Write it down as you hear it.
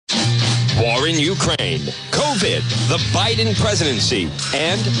in Ukraine, COVID, the Biden presidency,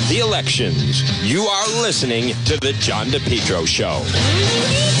 and the elections. You are listening to The John DePetro Show.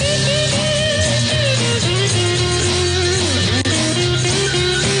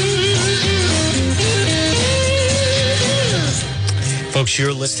 Folks,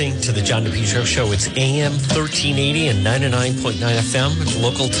 you're listening to The John DePetro Show. It's AM 1380 and 99.9 FM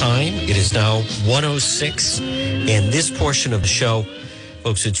local time. It is now 1:06. And this portion of the show,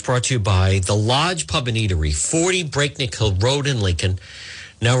 folks, it's brought to you by the Lodge Pub and Eatery, 40 Breakneck Hill Road in Lincoln.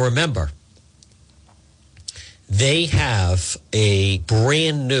 Now, remember, they have a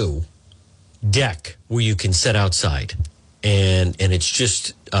brand new deck where you can sit outside. And it's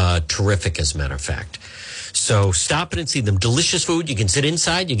just terrific, as a matter of fact. So stop in and see them. Delicious food. You can sit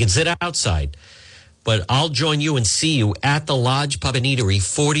inside. You can sit outside. But I'll join you and see you at the Lodge Pub and Eatery,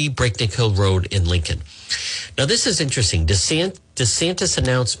 40 Breakneck Hill Road in Lincoln. Now, this is interesting. DeSantis'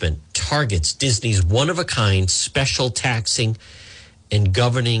 announcement targets Disney's one-of-a-kind special taxing and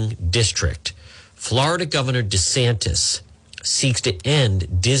governing district. Florida Governor DeSantis seeks to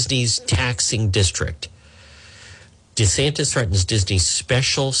end Disney's taxing district. DeSantis threatens Disney's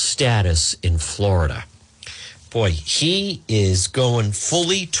special status in Florida. Boy, he is going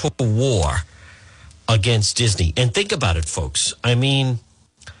fully to war against Disney. And think about it, folks. I mean,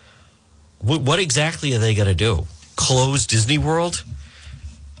 what exactly are they going to do? Close Disney World?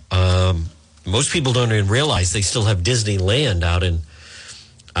 Most people don't even realize they still have Disneyland out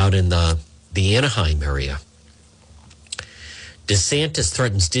in the Anaheim area. DeSantis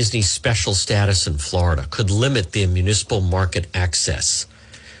threatens Disney's special status in Florida, could limit their municipal market access.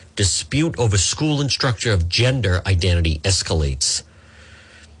 Dispute over school instructor of gender identity escalates.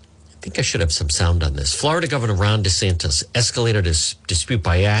 I think I should have some sound on this. Florida Governor Ron DeSantis escalated his dispute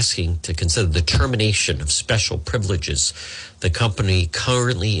by asking to consider the termination of special privileges the company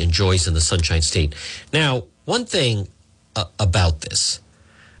currently enjoys in the Sunshine State. Now, one thing about this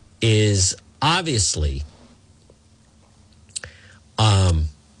is obviously,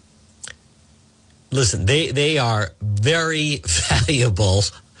 listen, they are very valuable.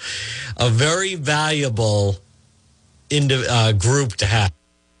 A very valuable group to have.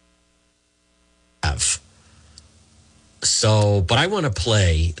 So, but I want to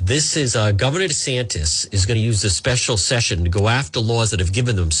play. This is Governor DeSantis is going to use this special session to go after laws that have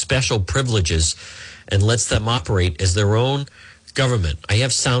given them special privileges and lets them operate as their own government. I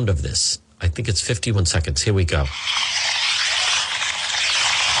have sound of this. I think it's 51 seconds. Here we go.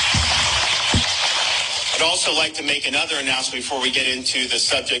 I'd also like to make another announcement before we get into the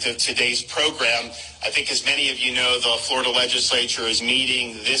subject of today's program. I think, as many of you know, the Florida legislature is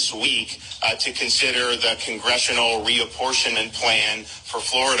meeting this week to consider the congressional reapportionment plan for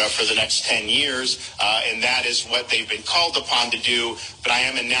Florida for the next 10 years, and that is what they've been called upon to do. But I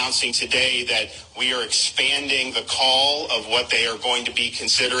am announcing today that we are expanding the call of what they are going to be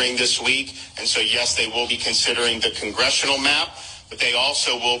considering this week. And so, yes, they will be considering the congressional map, but they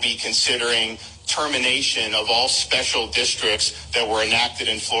also will be considering termination of all special districts that were enacted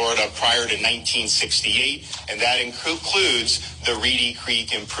in Florida prior to 1968, and that includes the Reedy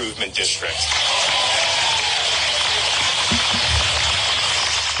Creek Improvement District.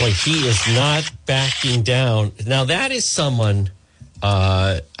 Boy, he is not backing down. Now, that is someone,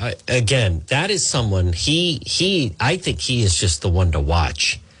 again, that is someone, I think he is just the one to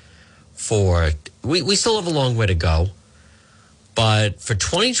watch for, we still have a long way to go, but for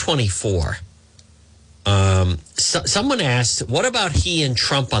 2024, someone asked, what about he and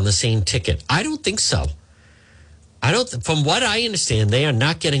Trump on the same ticket? I don't think so. From what I understand, they are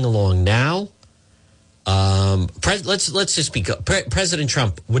not getting along now. Let's just be, President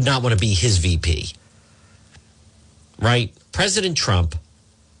Trump would not want to be his VP, right? President Trump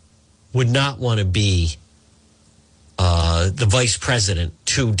would not want to be the vice president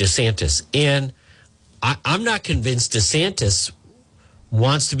to DeSantis. And I'm not convinced DeSantis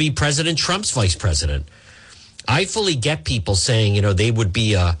wants to be President Trump's vice president. I fully get people saying, they would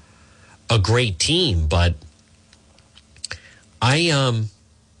be a great team, but I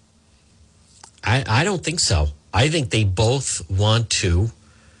don't think so. I think they both want to.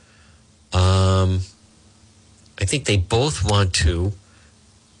 They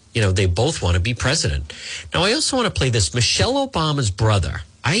both want to be president. Now, I also want to play this. Michelle Obama's brother,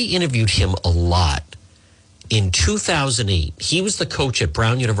 I interviewed him a lot. In 2008, he was the coach at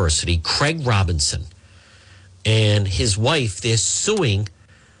Brown University, Craig Robinson, and his wife, they're suing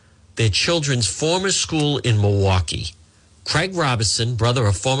their children's former school in Milwaukee. Craig Robinson, brother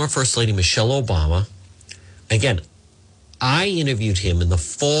of former First Lady Michelle Obama. Again, I interviewed him in the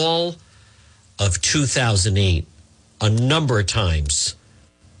fall of 2008 a number of times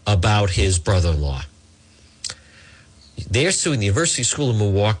about his brother-in-law. They're suing the University School of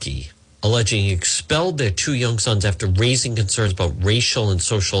Milwaukee, alleging he expelled their two young sons after raising concerns about racial and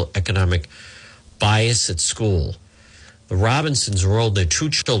social economic bias at school. The Robinsons enrolled their two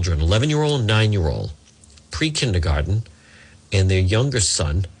children, 11-year-old and 9-year-old, pre-kindergarten, and their younger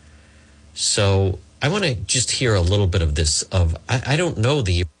son. So I want to just hear a little bit of this. I don't know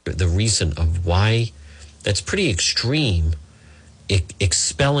the reason of why. That's pretty extreme,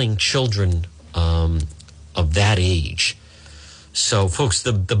 expelling children of that age. So, folks,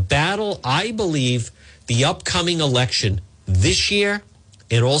 the battle, I believe, the upcoming election this year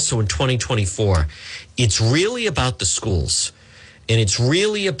and also in 2024, it's really about the schools. And it's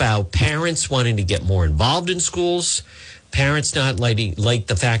really about parents wanting to get more involved in schools, parents not like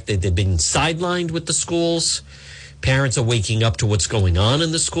the fact that they've been sidelined with the schools, parents are waking up to what's going on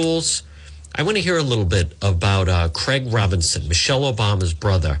in the schools. I want to hear a little bit about Craig Robinson, Michelle Obama's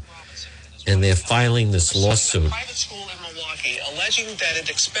brother, and they're filing this lawsuit. Private school in Milwaukee alleging that it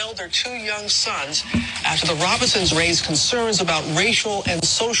expelled their two young sons after the Robinsons raised concerns about racial and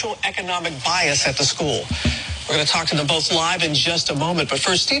social economic bias at the school. We're going to talk to them both live in just a moment, but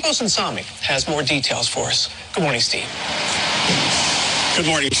first, Steve Osunsami has more details for us. Good morning, Steve. Good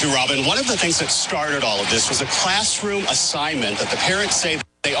morning to you, Robin. One of the things that started all of this was a classroom assignment that the parents say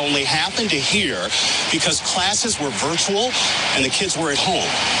they only happened to hear because classes were virtual and the kids were at home.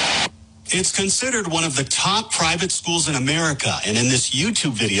 It's considered one of the top private schools in America, and in this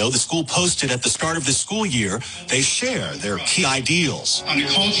YouTube video the school posted at the start of the school year, they share their key ideals. On a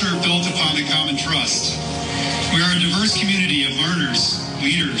culture built upon the common trust, we are a diverse community of learners,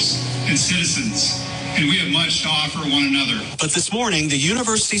 leaders, and citizens, and we have much to offer one another. But this morning, the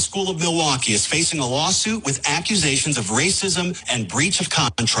University School of Milwaukee is facing a lawsuit with accusations of racism and breach of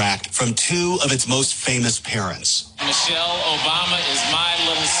contract from two of its most famous parents. Michelle Obama is my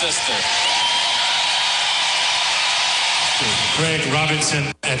little sister. Craig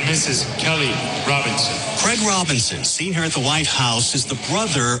Robinson and Mrs. Kelly Robinson. Craig Robinson, seen here at the White House, is the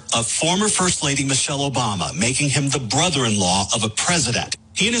brother of former First Lady Michelle Obama, making him the brother-in-law of a president.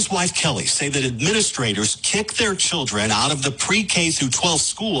 He and his wife, Kelly, say that administrators kicked their children out of the pre-K through 12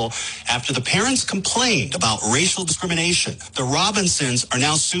 school after the parents complained about racial discrimination. The Robinsons are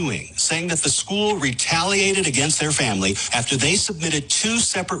now suing, saying that the school retaliated against their family after they submitted two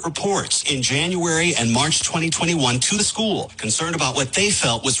separate reports in January and March 2021 to the school, concerned about what they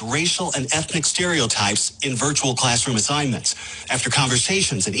felt was racial and ethnic stereotypes in virtual classroom assignments. After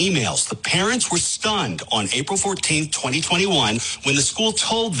conversations and emails, the parents were stunned on April 14, 2021, when the school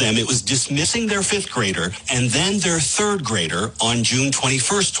told them it was dismissing their fifth grader and then their third grader on June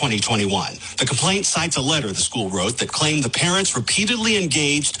 21st, 2021. The complaint cites a letter the school wrote that claimed the parents repeatedly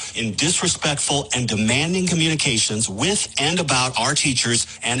engaged in disrespectful and demanding communications with and about our teachers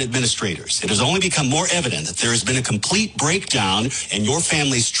and administrators. It has only become more evident that there has been a complete breakdown in your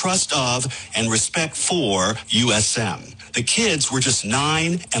family's trust of and respect for USM. The kids were just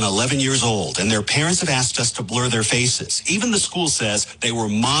 9 and 11 years old, and their parents have asked us to blur their faces. Even the school says they were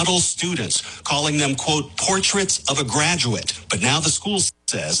model students, calling them, quote, portraits of a graduate. But now the school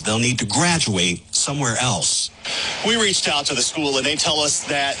says they'll need to graduate somewhere else. We reached out to the school, and they tell us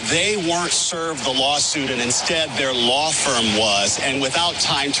that they weren't served the lawsuit, and instead their law firm was. And without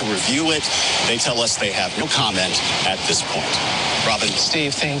time to review it, they tell us they have no comment at this point. Robin.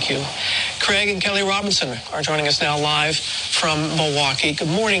 Steve, thank you. Craig and Kelly Robinson are joining us now live from Milwaukee. Good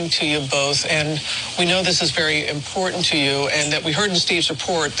morning to you both. And we know this is very important to you, and that we heard in Steve's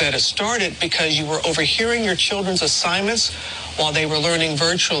report that it started because you were overhearing your children's assignments while they were learning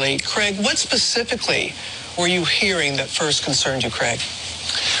virtually. Craig, what specifically were you hearing that first concerned you, Craig?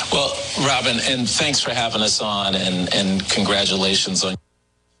 Well, Robin, and thanks for having us on, and congratulations on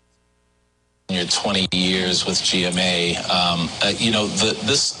your 20 years with GMA.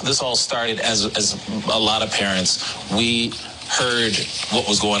 This all started as a lot of parents. We heard what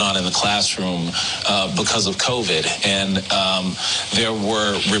was going on in the classroom because of COVID, and there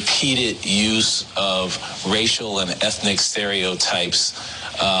were repeated use of racial and ethnic stereotypes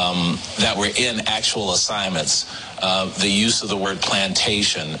that were in actual assignments. The use of the word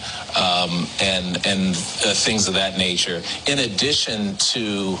plantation and things of that nature. In addition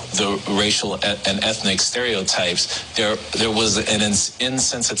to the racial and ethnic stereotypes, there was an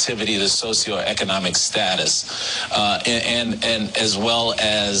insensitivity to socioeconomic status, and as well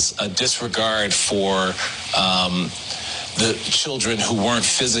as a disregard for the children who weren't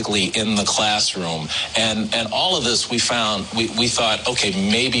physically in the classroom. And all of this we found, we thought, okay,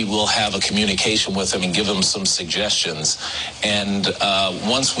 maybe we'll have a communication with them and give them some suggestions. And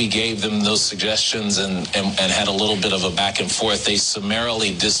once we gave them those suggestions and had a little bit of a back and forth, they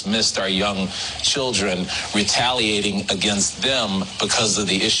summarily dismissed our young children, retaliating against them because of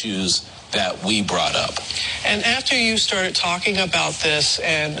the issues that we brought up. And after you started talking about this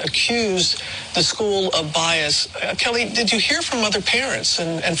and accused the school of bias, Kelly, did you hear from other parents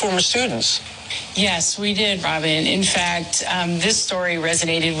and former students? Yes, we did, Robin. In fact, this story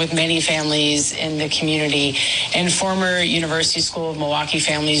resonated with many families in the community, and former University School of Milwaukee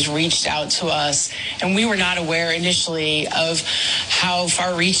families reached out to us, and we were not aware initially of how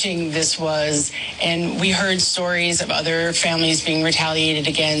far-reaching this was, and we heard stories of other families being retaliated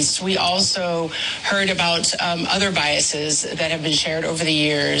against. We also heard about other biases that have been shared over the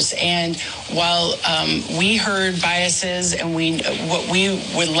years, and while we heard biases, and what we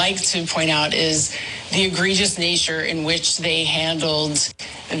would like to point out is the egregious nature in which they handled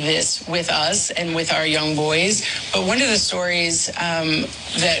this with us and with our young boys. But one of the stories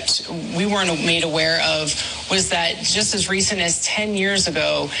that we weren't made aware of was that just as recent as 10 years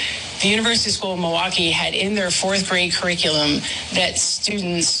ago, the University School of Milwaukee had in their fourth grade curriculum that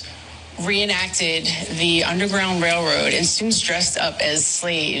students reenacted the Underground Railroad, and students dressed up as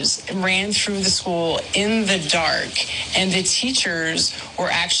slaves ran through the school in the dark, and the teachers were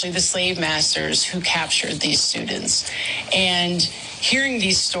actually the slave masters who captured these students. And hearing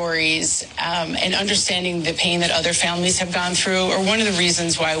these stories and understanding the pain that other families have gone through are one of the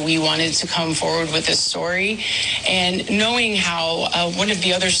reasons why we wanted to come forward with this story. And knowing how one of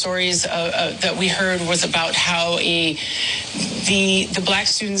the other stories that we heard was about how the black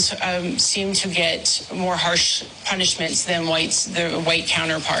students seem to get more harsh punishments than their white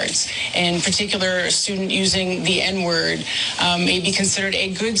counterparts. In particular, a student using the N-word may be considered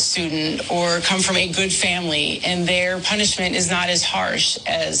a good student or come from a good family, and their punishment is not as harsh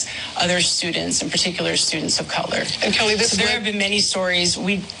as other students, in particular students of color. And Kelly, there have been many stories.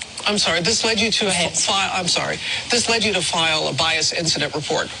 This led you to This led you to file a bias incident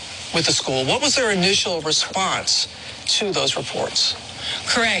report with the school. What was their initial response to those reports?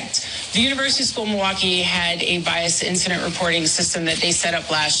 Correct. The University School of Milwaukee had a bias incident reporting system that they set up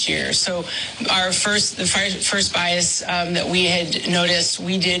last year. So the first bias that we had noticed,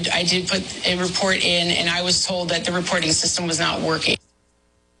 I did put a report in, and I was told that the reporting system was not working.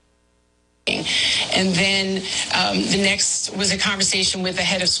 And then the next was a conversation with the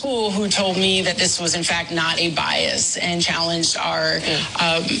head of school, who told me that this was in fact not a bias and challenged our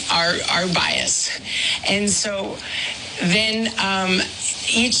bias. And so then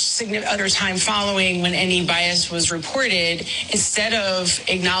each other time following, when any bias was reported, instead of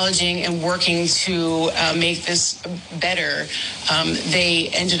acknowledging and working to make this better, they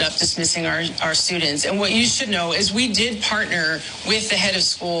ended up dismissing our students. And what you should know is we did partner with the head of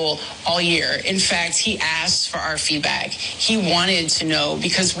school all year. In fact, he asked for our feedback. He wanted to know,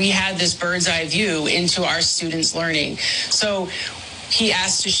 because we had this bird's eye view into our students' learning. So he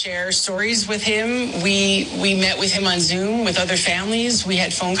asked to share stories with him. We met with him on Zoom with other families. We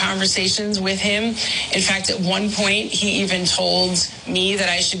had phone conversations with him. In fact, at one point, he even told me that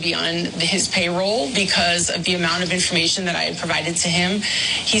I should be on his payroll because of the amount of information that I had provided to him.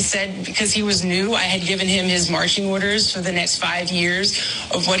 He said because he was new, I had given him his marching orders for the next 5 years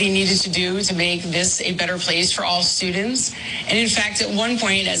of what he needed to do to make this a better place for all students. And in fact, at one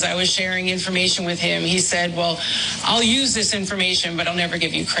point, as I was sharing information with him, he said, well, I'll use this information, but I'll never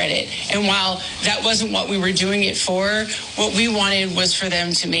give you credit. And while that wasn't what we were doing it for, what we wanted was for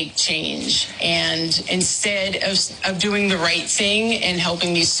them to make change. And instead of doing the right thing and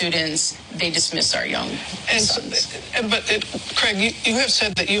helping these students, they dismissed our young sons. Craig, you have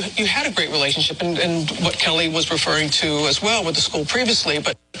said that you had a great relationship, and what Kelly was referring to as well with the school previously.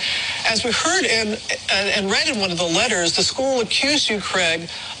 But as we heard and read in one of the letters, the school accused you, Craig,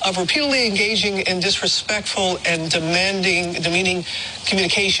 of repeatedly engaging in disrespectful and demeaning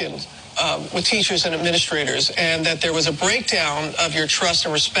communication with teachers and administrators, and that there was a breakdown of your trust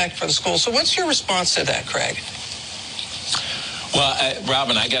and respect for the school. So what's your response to that, Craig? Well,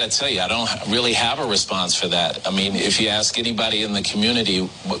 Robin, I got to tell you, I don't really have a response for that. I mean, if you ask anybody in the community,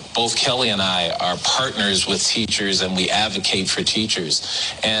 both Kelly and I are partners with teachers, and we advocate for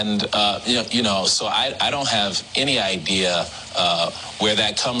teachers. And, so I don't have any idea where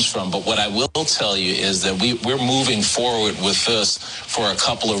that comes from. But what I will tell you is that we're moving forward with this for a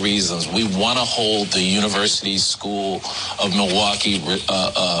couple of reasons. We want to hold the University School of Milwaukee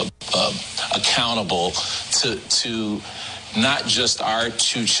accountable to not just our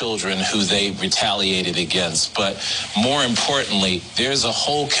 2 children who they retaliated against, but more importantly, there's a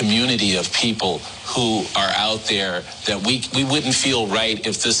whole community of people who are out there that we wouldn't feel right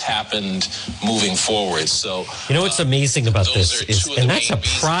if this happened moving forward. So, you know what's amazing about this is, and that's a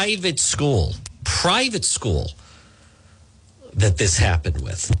private school that this happened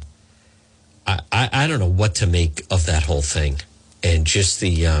with. I don't know what to make of that whole thing, and just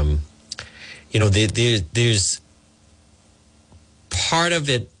the there's part of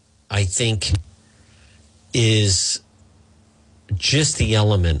it, I think, is just the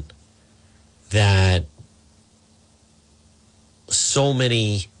element that so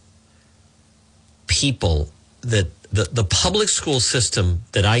many people, that the public school system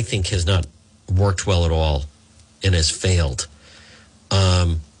that I think has not worked well at all and has failed.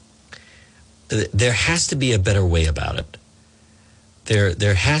 There has to be a better way about it.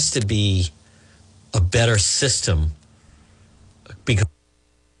 There has to be a better system, because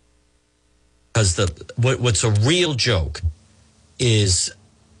what's a real joke is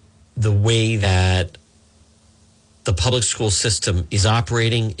the way that the public school system is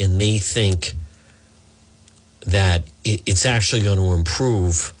operating, and they think that it's actually going to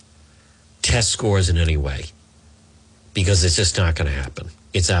improve test scores in any way, because it's just not going to happen.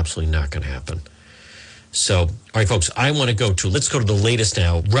 It's absolutely not going to happen. So, all right, folks, let's go to the latest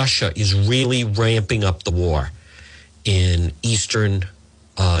now. Russia is really ramping up the war in eastern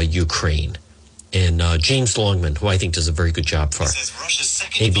Ukraine. And James Longman, who I think does a very good job for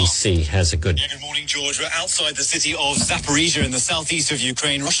ABC, has a good... Yeah, good morning, George. We're outside the city of Zaporizhia in the southeast of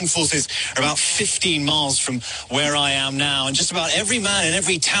Ukraine. Russian forces are about 15 miles from where I am now. And just about every man in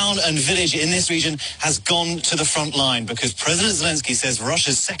every town and village in this region has gone to the front line, because President Zelensky says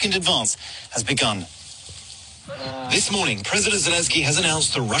Russia's second advance has begun. This morning, President Zelensky has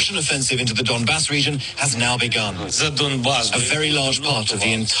announced the Russian offensive into the Donbass region has now begun. A very large part of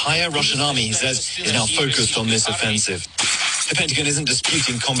the entire Russian army, he says, is now focused on this offensive. The Pentagon isn't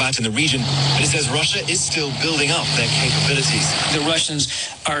disputing combat in the region, but it says Russia is still building up their capabilities. The Russians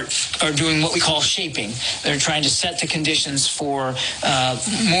are doing what we call shaping. They're trying to set the conditions for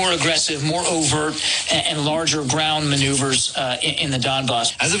more aggressive, more overt, and larger ground maneuvers in the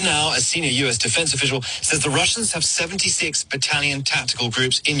Donbass. As of now, a senior U.S. defense official says the Russians have 76 battalion tactical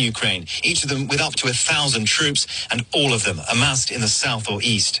groups in Ukraine, each of them with up to 1,000 troops, and all of them amassed in the south or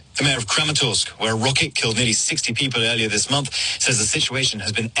east. The mayor of Kramatorsk, where a rocket killed nearly 60 people earlier this month, says the situation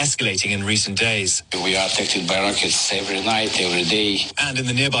has been escalating in recent days. We are attacked by rockets every night, every day. And in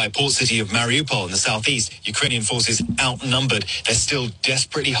the nearby port city of Mariupol in the southeast, Ukrainian forces outnumbered. They're still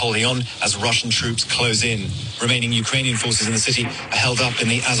desperately holding on as Russian troops close in. Remaining Ukrainian forces in the city are held up in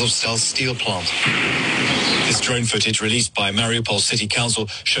the Azovstal steel plant. This drone footage released by Mariupol City Council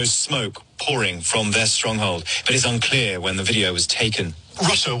shows smoke pouring from their stronghold, but it's unclear when the video was taken.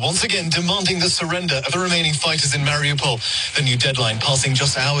 Russia once again demanding the surrender of the remaining fighters in Mariupol. The new deadline passing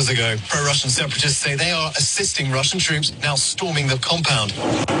just hours ago. Pro-Russian separatists say they are assisting Russian troops now storming the compound.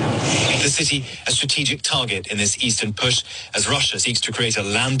 The city a strategic target in this eastern push as Russia seeks to create a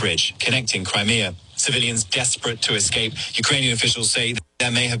land bridge connecting Crimea. Civilians desperate to escape. Ukrainian officials say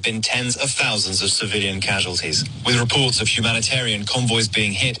there may have been tens of thousands of civilian casualties. With reports of humanitarian convoys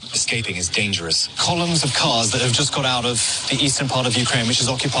being hit, escaping is dangerous. Columns of cars that have just got out of the eastern part of Ukraine, which is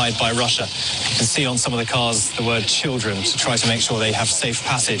occupied by Russia. You can see on some of the cars the word children to try to make sure they have safe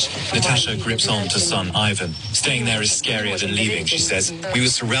passage. Natasha grips on to son Ivan. Staying there is scarier than leaving, she says. We were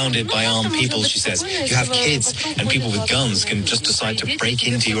surrounded by armed people, she says. You have kids, and people with guns can just decide to break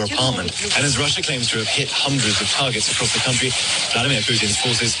into your apartment. And as Russia claims to have hit hundreds of targets across the country, Vladimir Putin's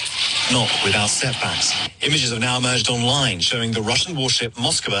forces not without setbacks. Images have now emerged online showing the Russian warship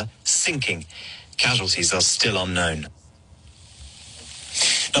Moskva sinking. Casualties are still unknown.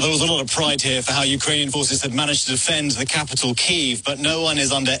 Now, there was a lot of pride here for how Ukrainian forces had managed to defend the capital, Kyiv, but no one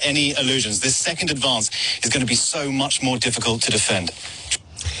is under any illusions. This second advance is going to be so much more difficult to defend.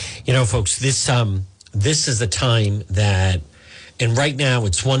 You know, folks, this is the time that, and right now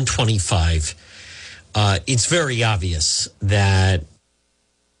it's 1:25. It's very obvious that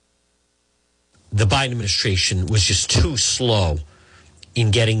the Biden administration was just too slow in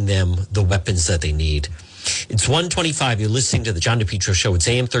getting them the weapons that they need. It's 1:25. You're listening to the John DePietro Show. It's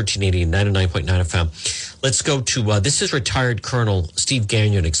AM 1380 and 99.9 FM. Let's go to, this is retired Colonel Steve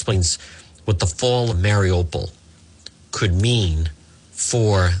Gagnon explains what the fall of Mariupol could mean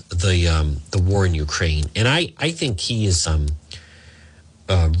for the war in Ukraine. And I think he is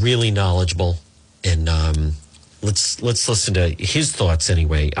really knowledgeable and Let's listen to his thoughts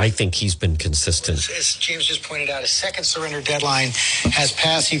anyway. I think he's been consistent. As James just pointed out, a second surrender deadline has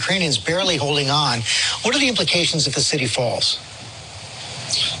passed. The Ukrainians barely holding on. What are the implications if the city falls?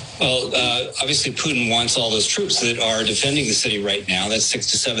 Well, obviously Putin wants all those troops that are defending the city right now. That's 6,000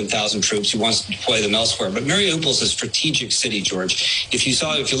 to 7,000 troops. He wants to deploy them elsewhere. But Mariupol is a strategic city, George. If you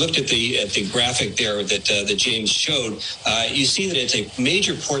looked at the graphic there that James showed, you see that it's a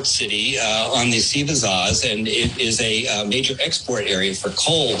major port city on the Sea of Azov, and it is a major export area for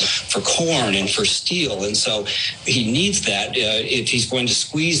coal, for corn, and for steel. And so he needs that if he's going to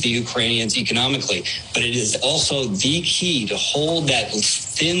squeeze the Ukrainians economically. But it is also the key to hold that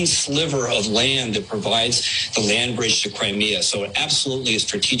thin sliver of land that provides the land bridge to Crimea. So absolutely a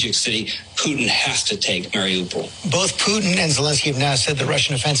strategic city. Putin has to take Mariupol. Both Putin and Zelensky have now said the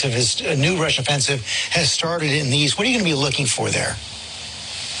Russian offensive a new Russian offensive has started in the east. What are you going to be looking for there?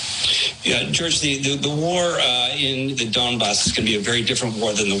 Yeah, George, the war in the Donbass is going to be a very different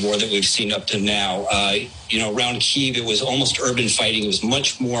war than the war that we've seen up to now. Around Kyiv, it was almost urban fighting. It was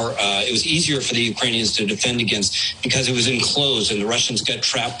much more, it was easier for the Ukrainians to defend against because it was enclosed and the Russians got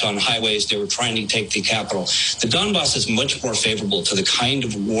trapped on highways. They were trying to take the capital. The Donbass is much more favorable to the kind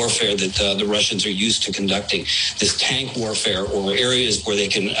of warfare that the Russians are used to conducting, this tank warfare or areas where they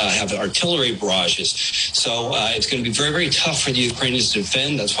can have artillery barrages. So it's going to be very, very tough for the Ukrainians to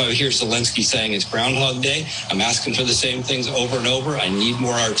defend. That's why we hear Zelensky saying it's Groundhog Day. I'm asking for the same things over and over. I need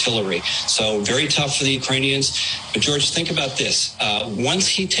more artillery. So very tough for the Ukrainians. But George, think about this. Once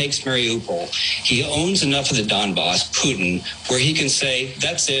he takes Mariupol, he owns enough of the Donbass, Putin, where he can say,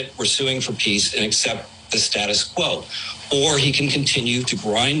 that's it, we're suing for peace and accept the status quo. Or he can continue to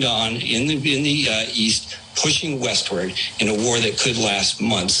grind on in the east, pushing westward in a war that could last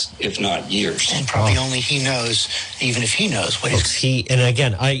months, if not years. And probably only he knows, even if he knows what and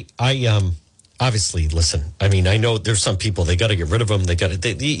again, I obviously, listen, I mean, I know there's some people, they got to get rid of him.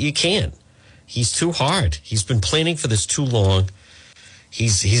 You can't. He's too hard. He's been planning for this too long.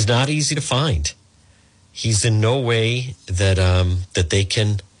 He's not easy to find. He's in no way that they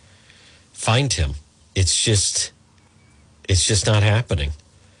can find him. It's just not happening.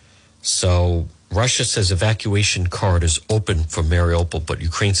 So Russia says evacuation corridors open for Mariupol, but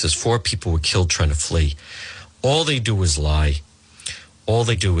Ukraine says 4 people were killed trying to flee. All they do is lie. All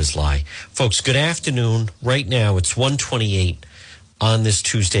they do is lie. Folks, good afternoon. Right now, it's 1:28 on this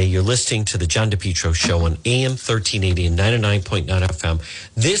Tuesday. You're listening to the John DePietro Show on AM 1380 and 99.9 FM.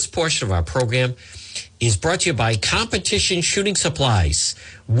 This portion of our program is brought to you by Competition Shooting Supplies.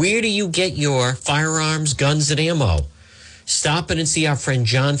 Where do you get your firearms, guns, and ammo? Stop in and see our friend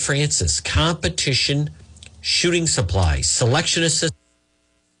John Francis. Competition Shooting Supplies. Selection assistance.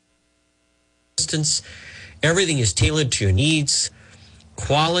 Everything is tailored to your needs.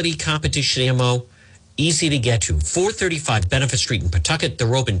 Quality competition ammo. Easy to get to. 435 Benefit Street in Pawtucket.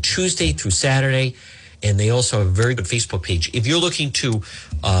 They're open Tuesday through Saturday. And they also have a very good Facebook page. If you're looking to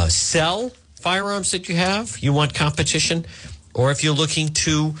sell firearms that you have, you want competition, or if you're looking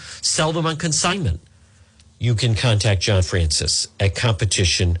to sell them on consignment, you can contact John Francis at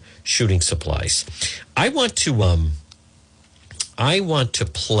Competition Shooting Supplies. I want to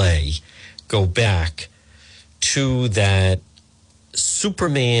go back to that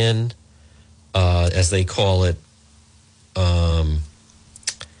Superman, as they call it,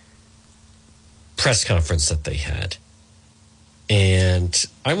 press conference that they had. And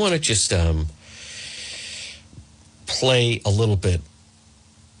I want to just play a little bit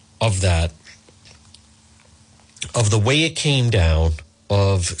of that, of the way it came down,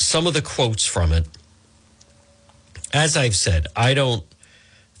 of some of the quotes from it. As I've said, I don't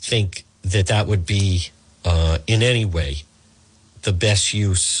think that would be in any way the best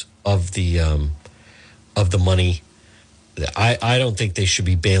use of the money. I don't think they should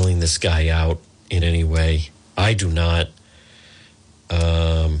be bailing this guy out in any way. I do not.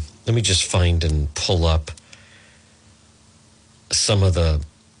 Let me just find and pull up some of the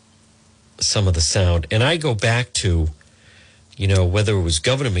sound. And I go back to, whether it was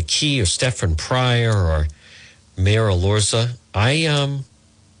Governor McKee or Stephen Pryor or Mayor Elorza.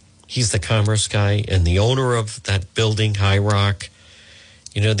 He's the commerce guy and the owner of that building, High Rock.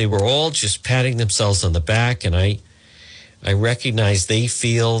 They were all just patting themselves on the back, and I recognize they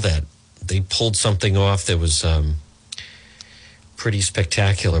feel that they pulled something off that was pretty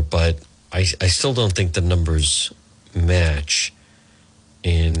spectacular, but I still don't think the numbers match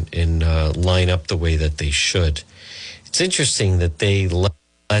and line up the way that they should. It's interesting that they let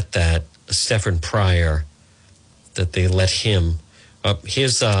that Stephen Pryor, that they let him up.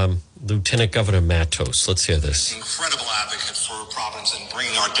 Here's Lieutenant Governor Matos. Let's hear this. Incredible advocate for Providence and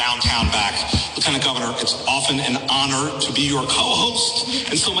bringing our downtown back. Lieutenant Governor, it's often an honor to be your co-host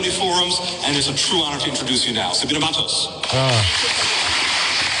in so many forums, and it's a true honor to introduce you now. Sabina Matos.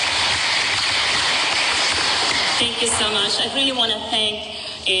 Thank you so much. I really want to thank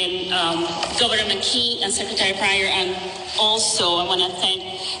Governor McKee and Secretary Pryor, and also I want to thank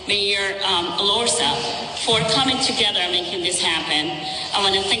Mayor Elorza for coming together and making this happen. I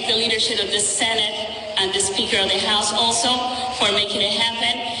want to thank the leadership of the Senate and the Speaker of the House also for making it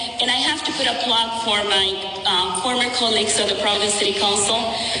happen. And I have to put a plug for my former colleagues of the Providence City Council.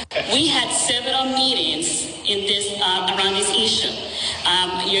 We had several meetings in this around this issue.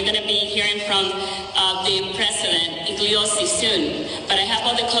 You're going to be hearing from the President Iglesias soon, but I have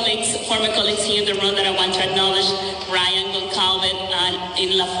other colleagues, former colleagues here in the room that I want to acknowledge: Ryan Goncalves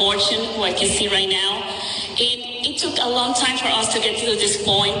in La Fortune, who I can see right now. It took a long time for us to get to this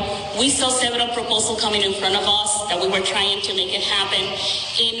point. We saw several proposals coming in front of us that we were trying to make it happen,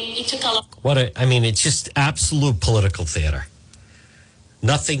 and it took a lot. I mean, it's just absolute political theater.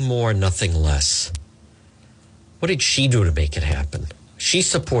 Nothing more, nothing less. What did she do to make it happen? She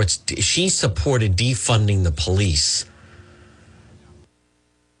supported defunding the police.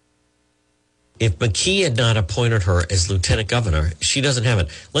 If McKee had not appointed her as lieutenant governor, she doesn't have it.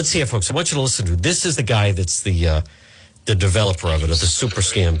 Let's hear, folks. I want you to listen to. This is the guy that's the developer of it, of the Super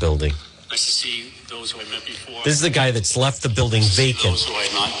Scam building. Nice to see those who I met before. This is the guy that's left the building vacant Those who I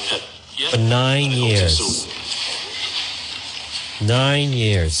have not met yet. for 9 years. 9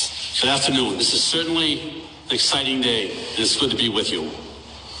 years. Good afternoon. This is certainly an exciting day, and it's good to be with you.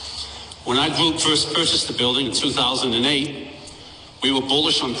 When our group first purchased the building in 2008, we were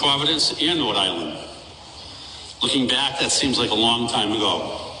bullish on Providence and Rhode Island. Looking back, that seems like a long time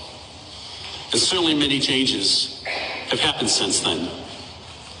ago. And certainly many changes have happened since then.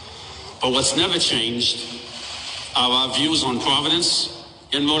 But what's never changed are our views on Providence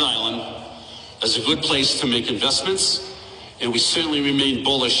and Rhode Island as a good place to make investments, and we certainly remain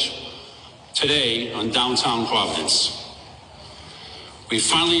bullish today on downtown Providence. We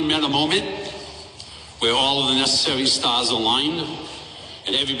finally met a moment where all of the necessary stars aligned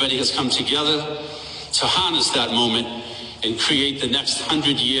and everybody has come together to harness that moment and create the next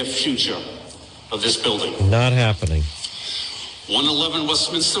 100-year future of this building. Not happening. 111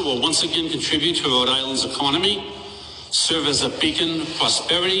 Westminster will once again contribute to Rhode Island's economy, serve as a beacon of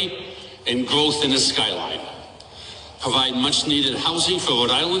prosperity and growth in the skyline, provide much-needed housing for Rhode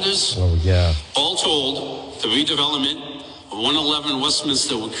Islanders. Oh, yeah. All told, the redevelopment of 111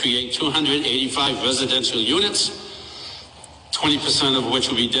 Westminster will create 285 residential units, 20% of which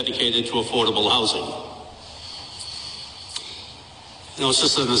will be dedicated to affordable housing. You know, it's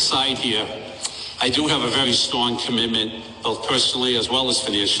just an aside here. I do have a very strong commitment, both personally as well as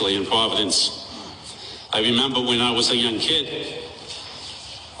financially, in Providence. I remember when I was a young kid,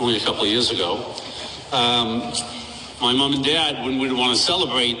 only a couple of years ago, my mom and dad, when we'd want to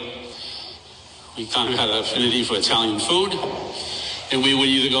celebrate, we kind of had an affinity for Italian food, and we would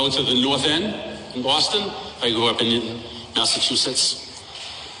either go to the North End in Boston, I grew up in Massachusetts,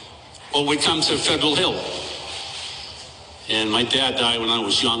 or we'd come to Federal Hill. And my dad died when I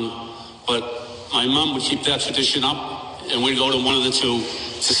was young, but my mom would keep that tradition up, and we'd go to one of the two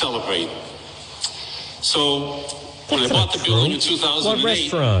to celebrate. So when I bought the building in 2008, what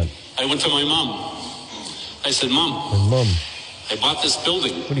restaurant? I went to my mom. I said, Mom, I bought this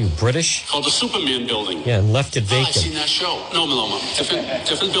building. What are you, British? Called the Superman Building. Yeah, and left it Oh, vacant. I've seen that show. No, Mom,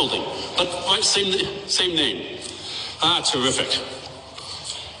 different building, but same name. Ah, terrific.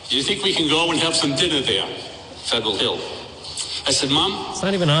 Do you think we can go and have some dinner there, Federal Hill? I said, Mom, It's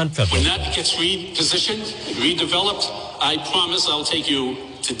not even on Federal. when that gets repositioned, redeveloped, I promise I'll take you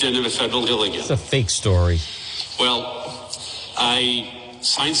to dinner at Federal Hill again. It's a fake story. Well, I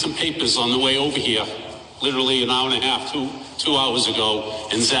signed some papers on the way over here, literally an hour and a half, two hours ago,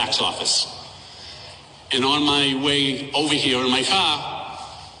 in Zach's office. And on my way over here in my car,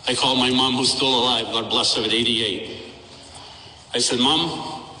 I called my mom, who's still alive, God bless her, at 88. I said,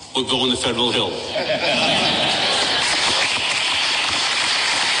 Mom, we're going to Federal Hill.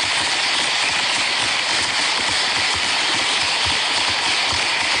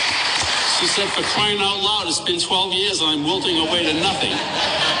 She said, for crying out loud, it's been 12 years and I'm wilting away to nothing.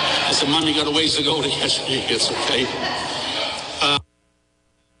 I said, Mom, you got a ways to go to get you. It's okay.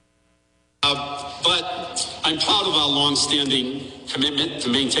 But I'm proud of our long-standing commitment to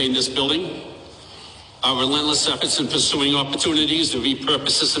maintain this building, our relentless efforts in pursuing opportunities to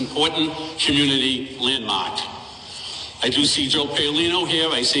repurpose this important community landmark. I do see Joe Paolino here.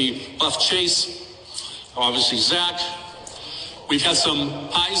 I see Buff Chase, obviously Zach. We've had some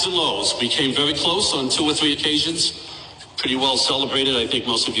highs and lows. We came very close on 2 or 3 occasions, pretty well celebrated. I think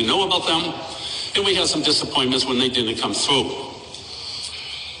most of you know about them. And we had some disappointments when they didn't come through.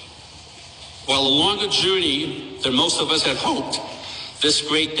 While a longer journey than most of us had hoped, this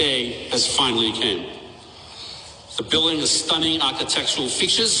great day has finally came. The building has stunning architectural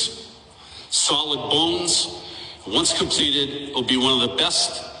features, solid bones. Once completed, it will be one of the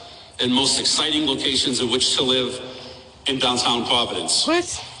best and most exciting locations in which to live in downtown Providence.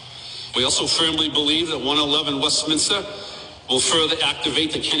 What? We also firmly believe that 111 Westminster will further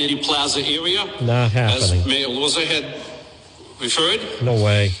activate the Kennedy Plaza area. Not happening. As Mayor Loza had referred. No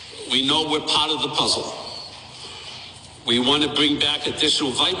way. We know we're part of the puzzle. We want to bring back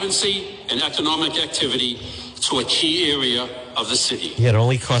additional vibrancy and economic activity to a key area of the city. Yeah, it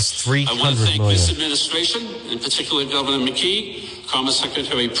only costs $300 I want to thank million. this administration, in particular Governor McKee, Commerce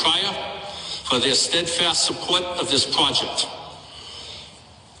Secretary Pryor, for their steadfast support of this project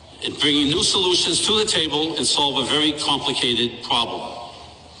in bringing new solutions to the table and solve a very complicated problem.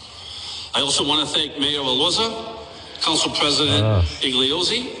 I also want to thank Mayor Aloza, Council President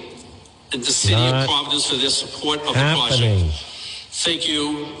Igliozzi, and the City of Providence for their support of the project. Thank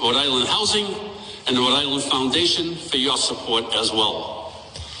you, Rhode Island Housing and the Rhode Island Foundation, for your support as well.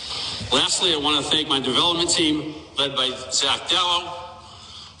 Lastly, I want to thank my development team, led by Zach Darrow,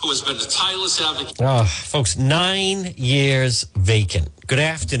 who has been a tireless advocate. Folks, 9 years vacant. Good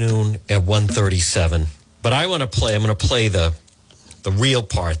afternoon at 1:37. But I'm going to play the real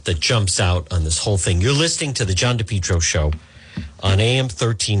part that jumps out on this whole thing. You're listening to the John DePietro Show on AM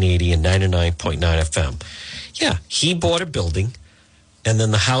 1380 and 99.9 FM. Yeah, he bought a building, and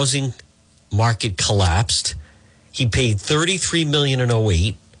then the housing market collapsed. He paid $33 million in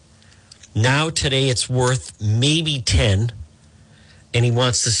 2008. Now today it's worth maybe 10, and he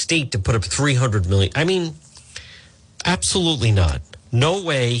wants the state to put up $300 million. I mean, absolutely not. No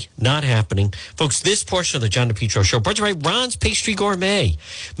way, not happening. Folks, this portion of the John DePietro Show brought to you by Ron's Pastry Gourmet.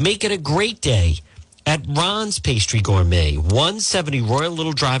 Make it a great day at Ron's Pastry Gourmet, 170 Royal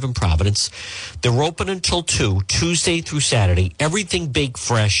Little Drive in Providence. They're open until 2, Tuesday through Saturday. Everything baked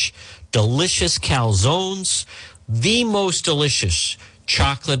fresh, delicious calzones, the most delicious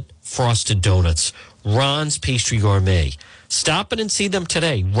chocolate frosted donuts. Ron's Pastry Gourmet. Stop in and see them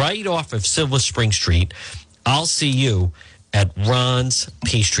today, right off of Silver Spring Street. I'll see you at Ron's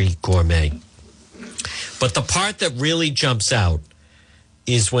Pastry Gourmet. But the part that really jumps out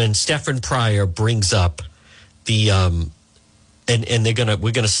is when Stephen Pryor brings up the and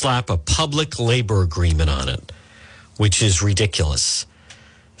we're gonna slap a public labor agreement on it, which is ridiculous.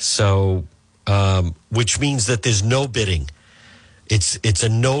 So, which means that there's no bidding. It's a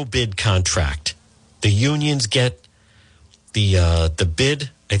no bid contract. The unions get the bid.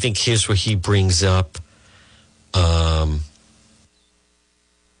 I think here's what he brings up.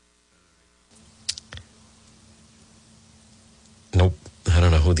 Nope. I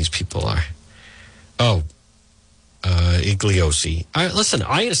don't know who these people are. Oh, Igliozzi. Listen,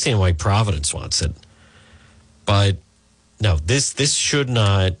 I understand why Providence wants it, but no, this should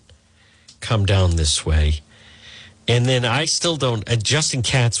not come down this way. And then I still don't. Justin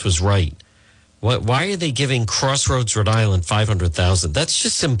Katz was right. Why are they giving Crossroads, Rhode Island, $500,000? That's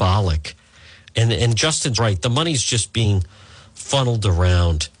just symbolic. And Justin's right. The money's just being funneled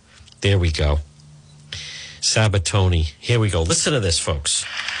around. There we go. Sabatoni. Here we go. Listen to this, folks.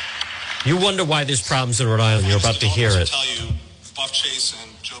 You wonder why there's problems in Rhode Island. You're about to hear it. Tell you, Buff Chase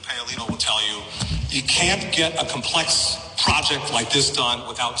and Joe Paolino will tell you, you can't get a complex project like this done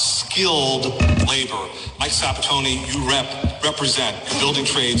without skilled labor. Mike Sabatoni, you represent the building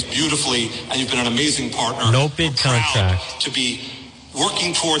trades beautifully, and you've been an amazing partner. No bid contract. To be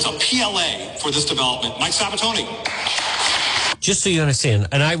working towards a PLA for this development. Mike Sabatoni. Just so you understand,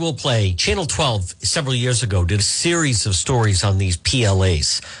 and I will play, Channel 12 several years ago did a series of stories on these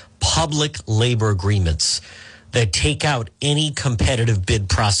PLAs, public labor agreements, that take out any competitive bid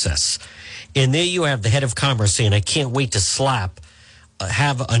process. And there you have the head of commerce saying, I can't wait to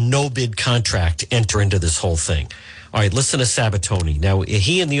have a no-bid contract enter into this whole thing. All right, listen to Sabatoni. Now,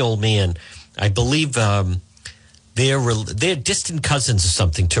 he and the old man, I believe they're distant cousins or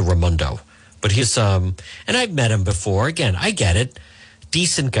something to Raimondo. But he's, and I've met him before. Again, I get it.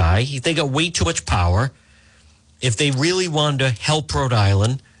 Decent guy. They got way too much power. If they really wanted to help Rhode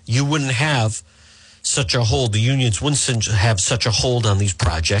Island, you wouldn't have such a hold. The unions wouldn't have such a hold on these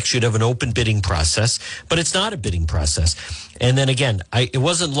projects. You'd have an open bidding process, but it's not a bidding process. And then again, it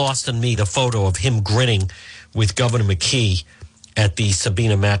wasn't lost on me, the photo of him grinning with Governor McKee at the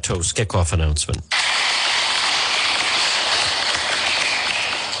Sabina Matos kickoff announcement.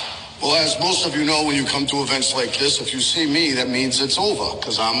 Well, as most of you know, when you come to events like this, if you see me, that means it's over,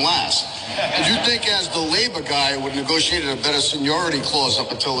 because I'm last. And you'd think as the labor guy would have negotiated a better seniority clause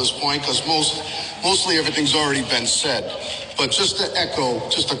up until this point, because mostly everything's already been said. But just to echo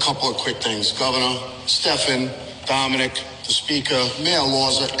just a couple of quick things. Governor, Stefan, Dominic, the Speaker, Mayor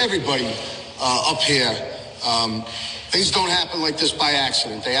Lorza, everybody up here. Things don't happen like this by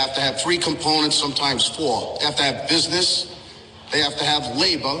accident. They have to have 3 components, sometimes 4. They have to have business, they have to have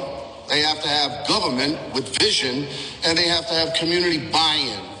labor, they have to have government with vision, and they have to have community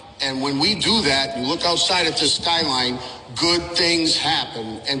buy-in. And when we do that, you look outside at this skyline, good things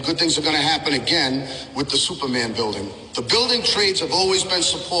happen, and good things are going to happen again with the Superman building. The building trades have always been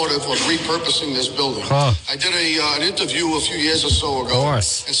supportive of repurposing this building. I did an interview a few years or so ago, and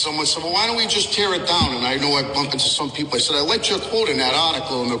someone said, well, why don't we just tear it down? And I know I bumped into some people. I said, I liked your quote in that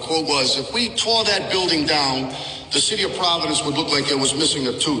article, and the quote was, if we tore that building down, the city of Providence would look like it was missing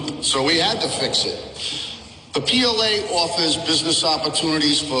a tooth. So we had to fix it. The PLA offers business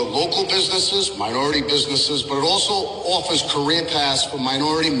opportunities for local businesses, minority businesses, but it also offers career paths for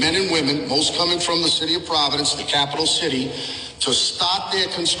minority men and women, most coming from the city of Providence, the capital city, to start their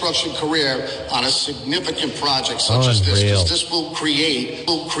construction career on a significant project such as this. Because this will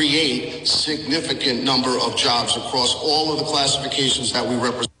create significant number of jobs across all of the classifications that we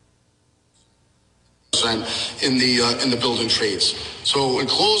represent in the building trades. So in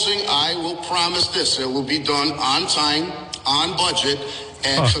closing, I will promise this. It will be done on time, on budget,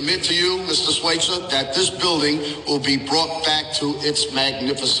 and commit to you, Mr. Schweitzer, that this building will be brought back to its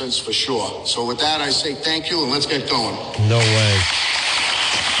magnificence for sure. So with that, I say thank you, and let's get going. No way.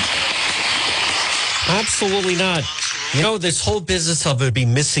 Absolutely not. You know, this whole business of it be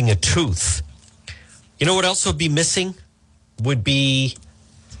missing a tooth. You know what else would be missing? Would be...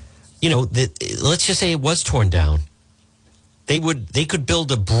 You know, let's just say it was torn down. They could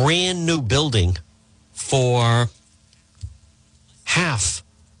build a brand new building for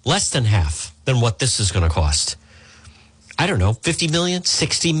less than half than what this is going to cost. I don't know, 50 million,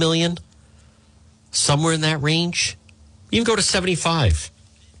 60 million, somewhere in that range. You can go to 75.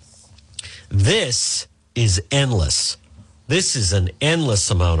 This is endless. This is an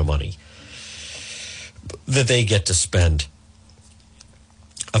endless amount of money that they get to spend.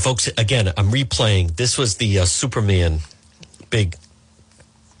 Folks, again, I'm replaying. This was the Superman big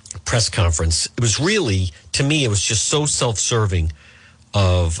press conference. It was really, to me, it was just so self-serving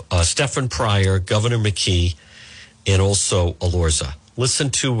of Stefan Pryor, Governor McKee, and also Elorza. Listen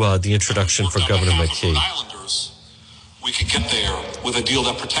to the introduction for Governor McKee. We could get there with a deal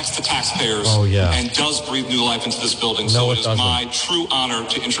that protects the taxpayers and does breathe new life into this building. No, so it is my true honor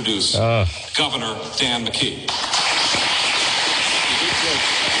to introduce Governor Dan McKee.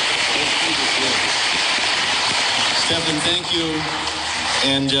 Stefan, thank you.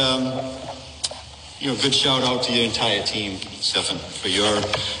 And, good shout out to your entire team, Stefan, for your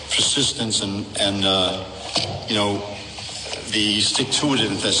persistence and the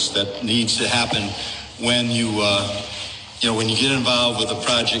stick-to-itiveness that needs to happen when you get involved with a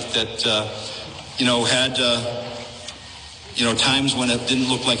project that, had, times when it didn't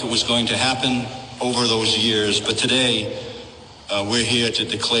look like it was going to happen over those years. But today, we're here to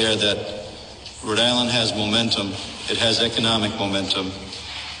declare that Rhode Island has momentum. It has economic momentum.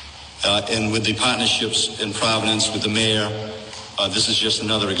 And with the partnerships in Providence with the mayor, this is just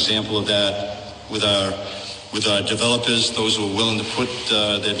another example of that. With our developers, those who are willing to put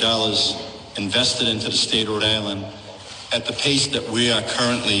their dollars invested into the state of Rhode Island at the pace that we are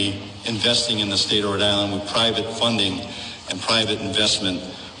currently investing in the state of Rhode Island with private funding and private investment.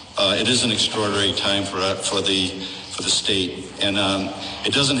 It is an extraordinary time for the state, and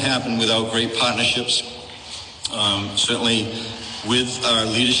it doesn't happen without great partnerships. Certainly with our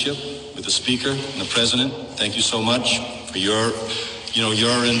leadership, with the Speaker and the President. Thank you so much for your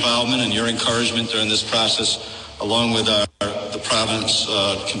involvement and your encouragement during this process, along with the Providence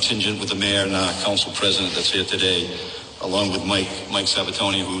contingent with the Mayor and our Council President that's here today, along with Mike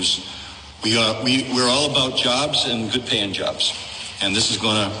Sabatoni, we're all about jobs and good paying jobs. And this is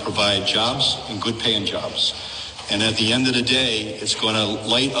going to provide jobs and good paying jobs. And at the end of the day, it's going to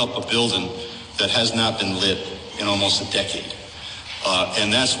light up a building that has not been lit in almost a decade.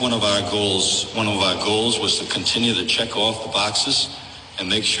 And that's one of our goals. One of our goals was to continue to check off the boxes and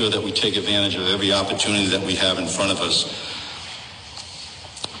make sure that we take advantage of every opportunity that we have in front of us.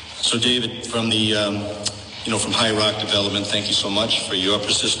 So David, from from High Rock Development, thank you so much for your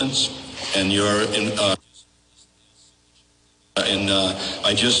persistence and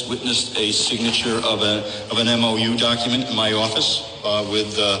I just witnessed a signature of an MOU document in my office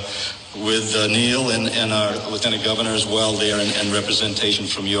with Neil and our Lieutenant Governor as well there, and representation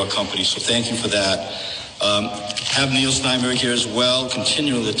from your company. So thank you for that. Have Neil Steinberg here as well,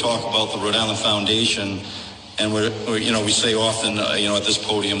 continuing to talk about the Rhode Island Foundation. And we say often, at this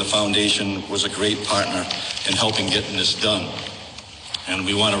podium, the foundation was a great partner in helping getting this done. And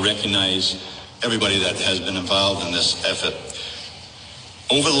we want to recognize everybody that has been involved in this effort.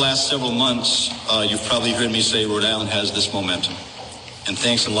 Over the last several months, you've probably heard me say Rhode Island has this momentum. And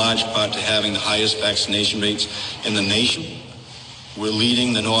thanks in large part to having the highest vaccination rates in the nation, we're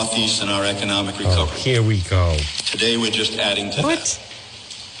leading the Northeast in our economic recovery. Oh, here we go. Today, we're just adding to that.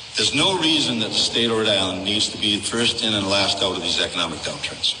 There's no reason that the state of Rhode Island needs to be first in and last out of these economic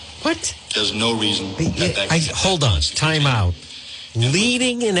downturns. What? There's no reason hold on. Time out.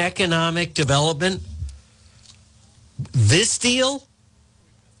 Leading in economic development? This deal?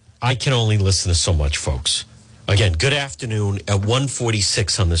 I can only listen to so much, folks. Again, good afternoon at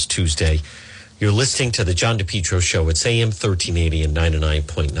 1:46 on this Tuesday. You're listening to the John DePietro Show. It's AM 1380 and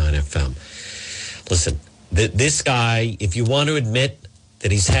 99.9 FM. Listen, this guy, if you want to admit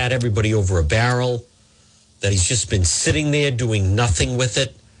that he's had everybody over a barrel, that he's just been sitting there doing nothing with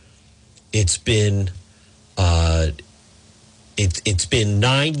it, it's been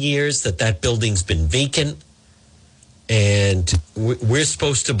 9 years that building's been vacant, and we're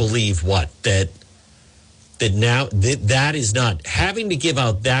supposed to believe what? That now that is not, having to give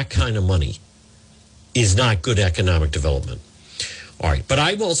out that kind of money is not good economic development. All right, but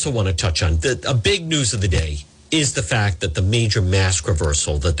I also want to touch on a big news of the day is the fact that the major mask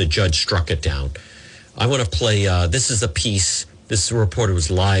reversal, that the judge struck it down. I want to play, this is a piece, this reporter was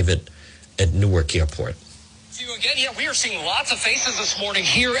live at Newark Airport. You again, yeah, we are seeing lots of faces this morning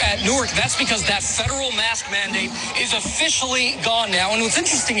here at Newark. That's because that federal mask mandate is officially gone now. And what's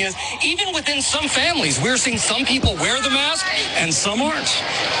interesting is, even within some families, we're seeing some people wear the mask and some aren't.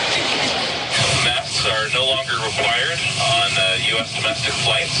 Masks are no longer required on U.S. domestic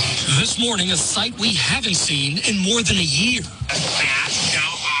flights. This morning, a sight we haven't seen in more than a year.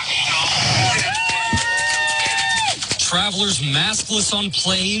 Travelers maskless on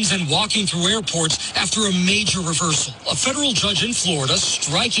planes and walking through airports after a major reversal. A federal judge in Florida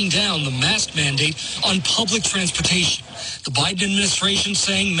striking down the mask mandate on public transportation. The Biden administration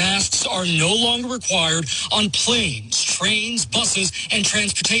saying masks are no longer required on planes, trains, buses, and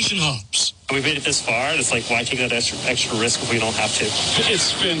transportation hubs. We've made it this far. It's like, why take that extra risk if we don't have to?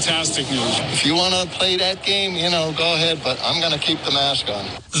 It's fantastic news. If you want to play that game, go ahead, but I'm going to keep the mask on.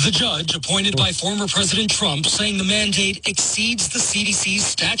 The judge, appointed by former President Trump, saying the mandate exceeds the CDC's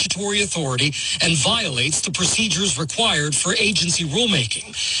statutory authority and violates the procedures required for agency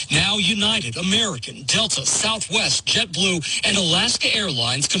rulemaking. Now United, American, Delta, Southwest, JetBlue, and Alaska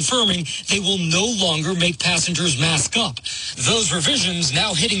Airlines confirming they will no longer make passengers mask up. Those revisions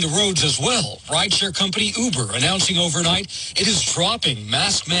now hitting the roads as well. Rideshare company Uber announcing overnight it is dropping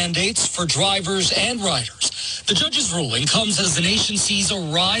mask mandates for drivers and riders. The judge's ruling comes as the nation sees a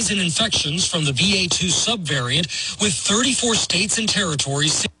rise in infections from the BA2 subvariant, with 34 states and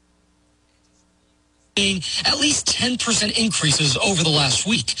territories seeing at least 10% increases over the last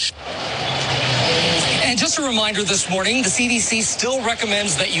week. And just a reminder this morning, the CDC still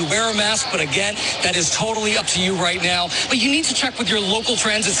recommends that you wear a mask, but again, that is totally up to you right now. But you need to check with your local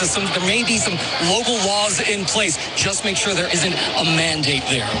transit systems. There may be some local laws in place. Just make sure there isn't a mandate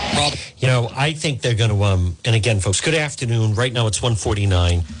there. Rob? I think they're going to, and again, folks, good afternoon. Right now it's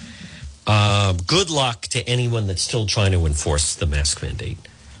 1:49. Good luck to anyone that's still trying to enforce the mask mandate,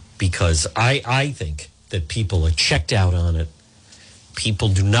 because I think that people are checked out on it. People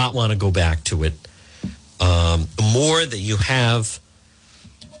do not want to go back to it. The more that you have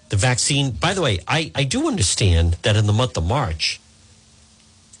the vaccine, by the way, I do understand that in the month of March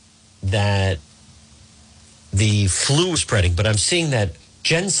that the flu is spreading, but I'm seeing that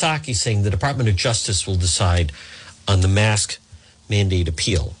Jen Psaki saying the Department of Justice will decide on the mask mandate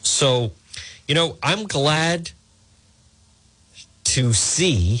appeal. So, I'm glad to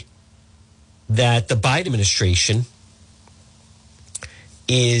see that the Biden administration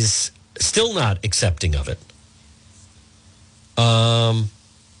is still not accepting of it.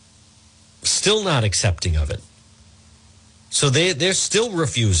 Still not accepting of it. So they're still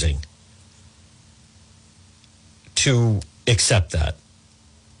refusing to accept that.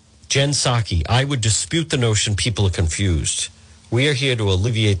 Jen Psaki, I would dispute the notion people are confused. We are here to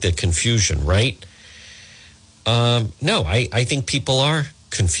alleviate the confusion, right? No, I think people are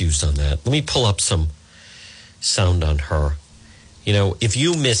confused on that. Let me pull up some sound on her. If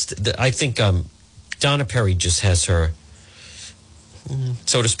you missed, I think Donna Perry just has her,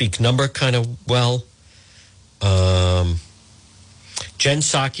 so to speak, number kind of well. Jen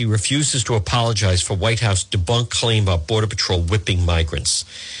Psaki refuses to apologize for White House debunked claim about Border Patrol whipping migrants.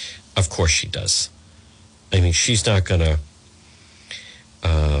 Of course she does. I mean, she's not going to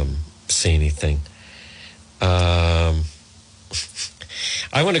say anything.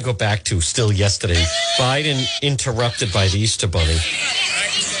 I want to go back to still yesterday. Biden interrupted by the Easter Bunny.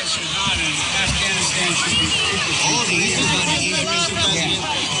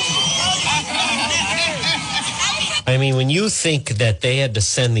 I mean, when you think that they had to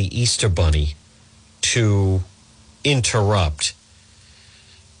send the Easter Bunny to interrupt,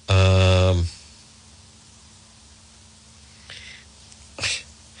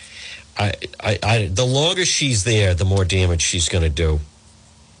 the longer she's there, the more damage she's going to do.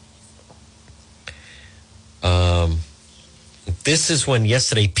 This is when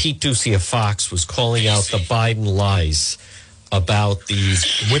yesterday Pete Ducey of Fox was calling out the Biden lies about the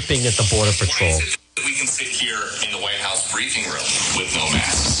whipping at the Border Patrol. We can sit here in the White House briefing room with no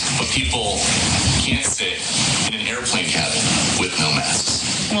masks, but people can't sit in an airplane cabin with no masks.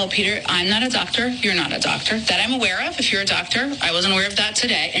 Well, Peter, I'm not a doctor. You're not a doctor. That I'm aware of. If you're a doctor, I wasn't aware of that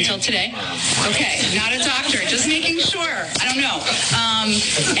until today. Okay, not a doctor. Just making sure. I don't know.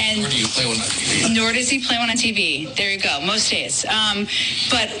 And Nor do you play one on TV. Nor does he play one on TV. There you go. Most days.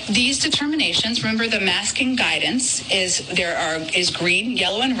 But these determinations, remember the masking guidance is green,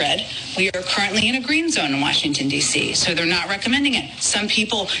 yellow, and red. We are currently in a green zone in Washington, D.C., so they're not recommending it. Some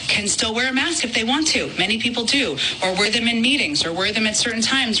people can still wear a mask if they want to. Many people do. Or wear them in meetings or wear them at certain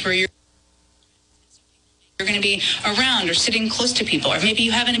times where you're going to be around or sitting close to people, or maybe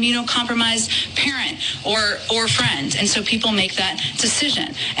you have an immunocompromised parent or friend, and so people make that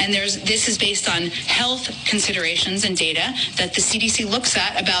decision. And this is based on health considerations and data that the CDC looks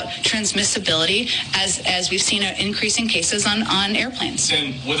at about transmissibility as we've seen an increase in cases on airplanes.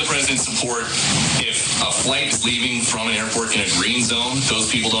 Then would the president support if a flight is leaving from an airport in a green zone, those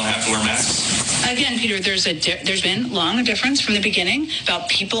people don't have to wear masks? Again, Peter, there's been long a difference from the beginning about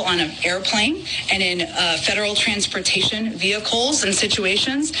people on an airplane and in federal transportation vehicles and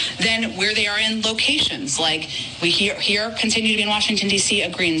situations than where they are in locations. Like we here continue to be in Washington, D.C.,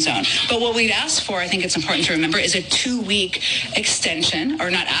 a green zone. But what we'd ask for, I think it's important to remember, is a 2-week extension, or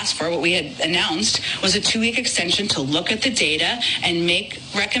not ask for, what we had announced was a 2-week extension to look at the data and make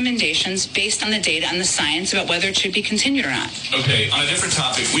recommendations based on the data and the science about whether it should be continued or not. Okay, on a different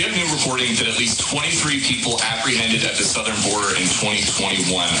topic, we have new reporting that at least 23 people apprehended at the southern border in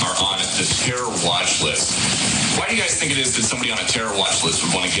 2021 are on the terror watch list. Why do you guys think it is that somebody on a terror watch list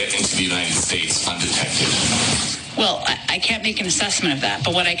would want to get into the United States undetected? Well, I can't make an assessment of that,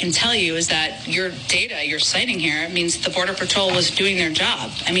 but what I can tell you is that your data you're citing here means the Border Patrol was doing their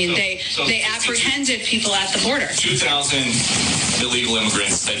job. I mean, they apprehended people at the border. 2,000 illegal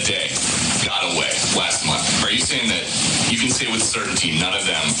immigrants a day got away last month. Are you saying that you can say with certainty none of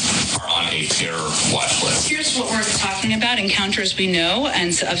them are on a terror watch list? Here's what we're talking about. Encounters we know and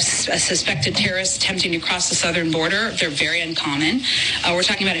of suspected terrorists attempting to cross the southern border. They're very uncommon. We're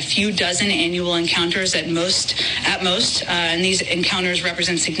talking about a few dozen annual encounters at most, and these encounters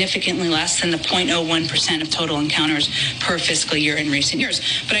represent significantly less than the 0.01% of total encounters per fiscal year in recent years.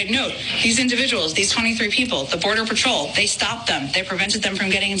 But I'd note, these individuals, these 23 people, the Border Patrol, they stopped them. They prevented them from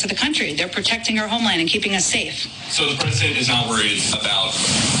getting into the country. They're protecting our homeland and keeping us safe. So the president is not worried about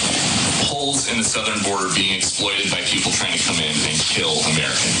holes in the southern border being exploited by people trying to come in and kill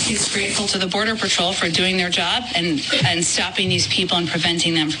Americans. He's grateful to the Border Patrol for doing their job and stopping these people and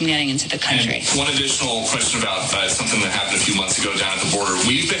preventing them from getting into the country. And one additional question about something that happened a few months ago down at the border.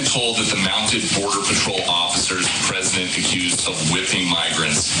 We've been told that the mounted Border Patrol officers the president accused of whipping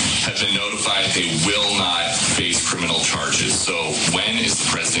migrants have been notified they will not face criminal charges. So when is the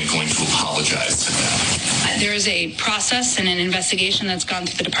president going to apologize to them? There is a process and an investigation that's gone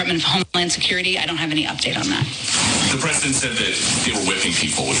through the Department of Homeland Security. I don't have any update on that. The president said that they were whipping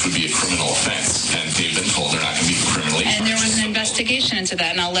people, which would be a criminal offense, and they've been told they're not going to be criminally charged. And there was an investigation into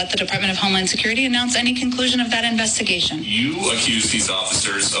that, and I'll let the Department of Homeland Security announce any conclusion of that investigation. You accuse these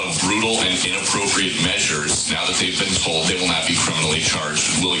officers of brutal and inappropriate measures now that they've been told they will not be criminally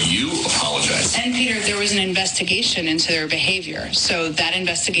charged. Will you apologize? And Peter, there was an investigation into their behavior, so that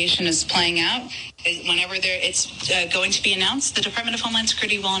investigation is playing out. Whenever it's going to be announced, the Department of Homeland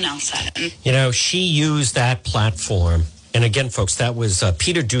Security will announce that. You know, she used that platform. And again, folks, that was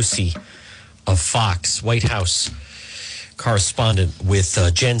Peter Ducey of Fox, White House correspondent, with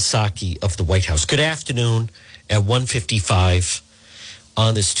Jen Psaki of the White House. Good afternoon at 1:55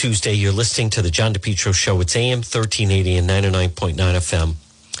 on this Tuesday. You're listening to the John DePietro Show. It's AM 1380 and 99.9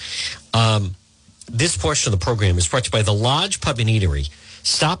 FM. This portion of the program is brought to you by the Lodge Pub and Eatery.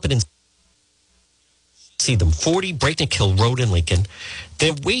 Stop it and see them. 40 Breakneck Hill Road in Lincoln.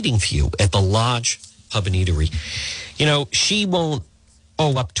 They're waiting for you at the Lodge Pub and Eatery. You know, she won't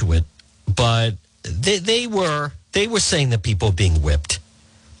owe up to it, but they were saying that people were being whipped.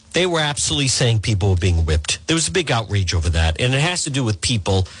 They were absolutely saying people were being whipped. There was a big outrage over that, and it has to do with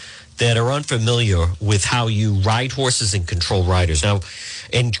people that are unfamiliar with how you ride horses and control riders. Now,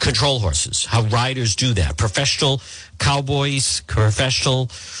 and control horses, how riders do that. Professional cowboys, professional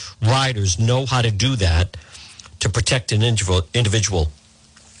riders know how to do that to protect an individual.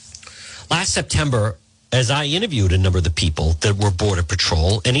 Last September, as I interviewed a number of the people that were Border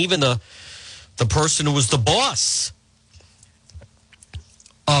Patrol, and even the person who was the boss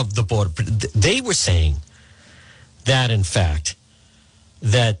of the Border Patrol, they were saying that, in fact,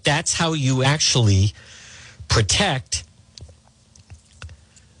 that's how you actually protect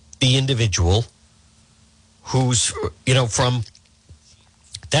the individual who's,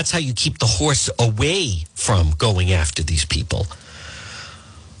 that's how you keep the horse away from going after these people.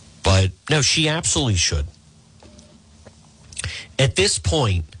 But no, she absolutely should. At this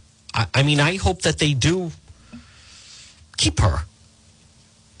point, I hope that they do keep her.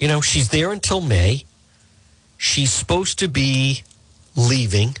 She's there until May. She's supposed to be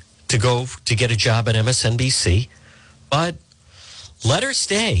leaving to go to get a job at MSNBC, but let her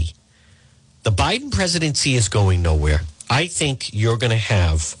stay. The Biden presidency is going nowhere. I think you're going to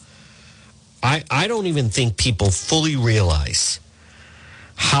have, I don't even think people fully realize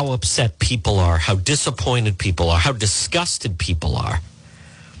how upset people are, how disappointed people are, how disgusted people are.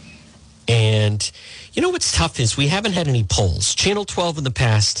 And what's tough is we haven't had any polls. Channel 12 in the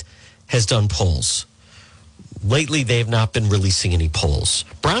past has done polls. Lately, they have not been releasing any polls.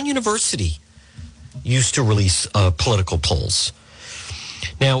 Brown University used to release political polls.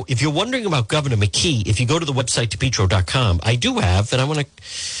 Now, if you're wondering about Governor McKee, if you go to the website, DePetro.com, I do have, and I want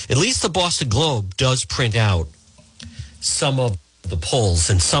to, at least the Boston Globe does print out some of the polls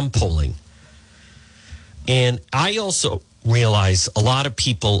and some polling. And I also realize a lot of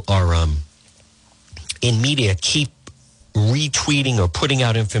people are in media keep retweeting or putting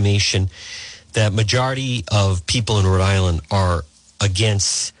out information that majority of people in Rhode Island are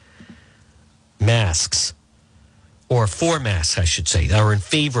against masks, or for masks, I should say, are in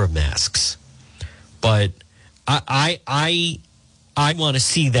favor of masks. But I want to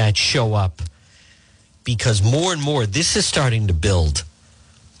see that show up, because more and more this is starting to build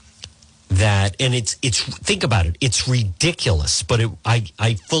that, and it's think about it, it's ridiculous, but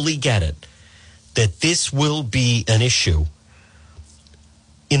I fully get it, that this will be an issue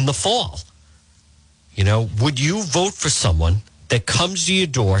in the fall. Would you vote for someone that comes to your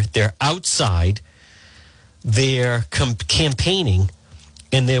door, they're outside, they're campaigning,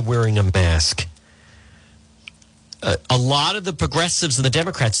 and they're wearing a mask? A lot of the progressives and the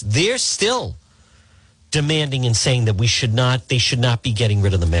Democrats, they're still demanding and saying that they should not be getting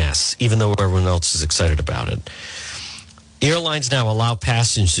rid of the masks, even though everyone else is excited about it. Airlines now allow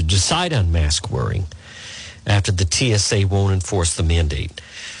passengers to decide on mask wearing after the TSA won't enforce the mandate.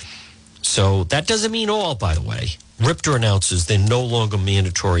 So that doesn't mean all, by the way. Ripter announces they're no longer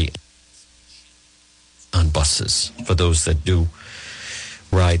mandatory on buses for those that do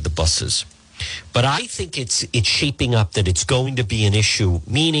ride the buses. But I think it's shaping up that it's going to be an issue,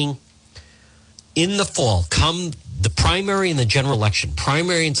 meaning in the fall, come the primary and the general election,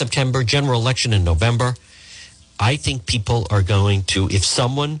 primary in September, general election in November, I think people are going to, if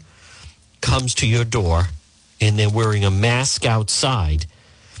someone comes to your door and they're wearing a mask outside,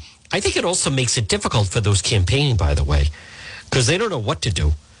 I think it also makes it difficult for those campaigning, by the way, because they don't know what to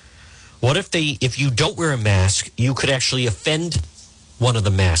do. What if you don't wear a mask, you could actually offend one of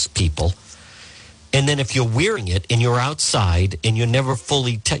the masked people. And then if you're wearing it and you're outside and you're never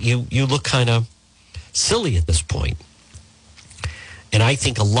fully, you look kind of silly at this point. And I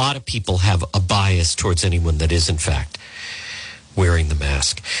think a lot of people have a bias towards anyone that is, in fact, wearing the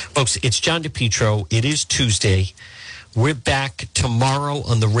mask. Folks, it's John DePetro. It is Tuesday. We're back tomorrow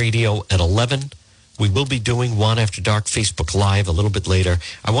on the radio at 11. We will be doing One After Dark Facebook Live a little bit later.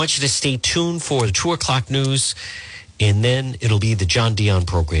 I want you to stay tuned for the 2 o'clock news, and then it'll be the John Dion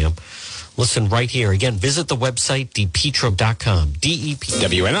program. Listen right here. Again, visit the website, DePetro.com. DEP.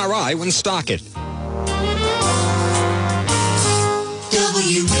 WNRI Woonsocket.